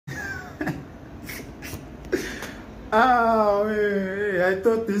Oh, hey, I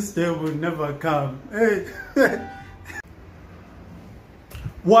thought this day would never come. Hey.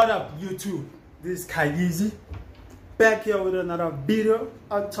 What up, YouTube? This is Caryeezy. Back here with another video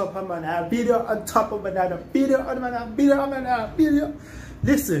on top of another video on top of another video on another video on another video.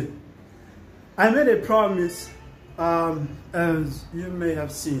 Listen, I made a promise, as you may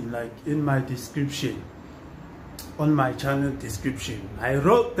have seen, like in my description, on my channel description. I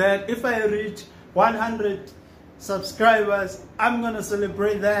wrote that if I reach 100 subscribers, I'm gonna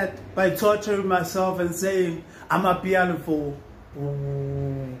celebrate that by torturing myself and saying I'm a piano for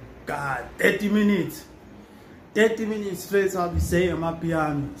 30 minutes. 30 minutes straight I'll be saying I'm a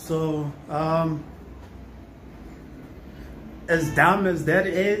piano. So as dumb as that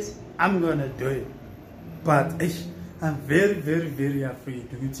is, I'm gonna do it. But I'm very afraid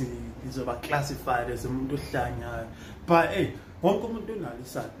to is classified as a muntu ohlanya. But hey, wonke umuntu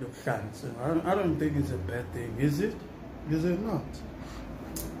unalisado lokuhlanya. So I don't think it's a bad thing, is it? Is it not?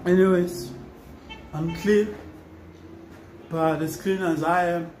 Anyways, I'm clean. But as clean as I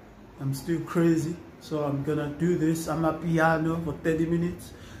am, I'm still crazy. So I'm gonna do this. I'm a piano for 30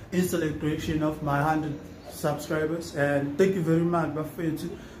 minutes in celebration of my 100 subscribers. And thank you very much, Buffett,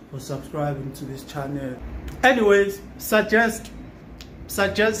 for subscribing to this channel. Anyways, suggest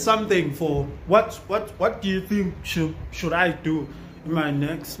something for what do you think should I do in my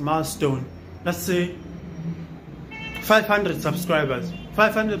next milestone? Let's say 500 subscribers.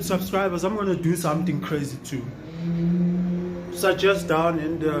 500 subscribers, I'm gonna do something crazy too. Suggest down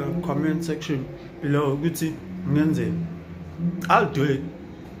in the comment section below. I'll do it.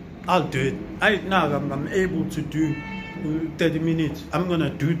 I'm able to do 30 minutes. I'm gonna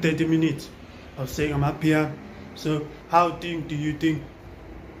do 30 minutes of saying I'm up here. So how do you think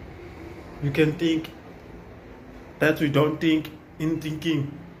you can think that we don't think in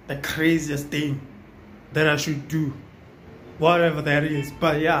thinking the craziest thing that I should do, whatever that is?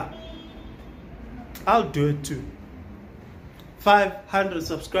 But yeah, I'll do it too. 500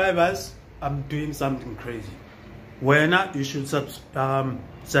 subscribers, I'm doing something crazy. When not, you should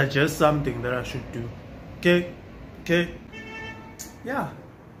suggest something that I should do. Okay? Yeah.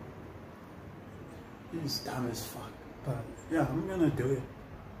 It's dumb as fuck. But yeah, I'm gonna do it.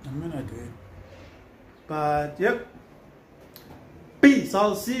 But yep. Peace.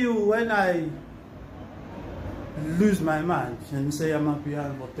 I'll see you when I lose my mind and say I'm up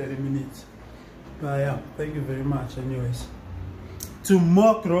here for 30 minutes. But yeah, thank you very much anyways. To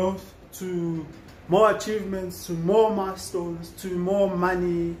more growth, to more achievements, to more milestones, to more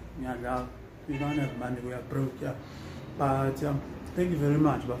money. Yeah, we don't have money, we are broke, yeah. But yeah, thank you very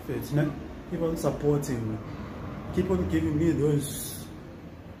much, Buffett. Keep on supporting me. Keep on giving me those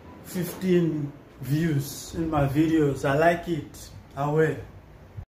 15 views in my videos. I like it. I will.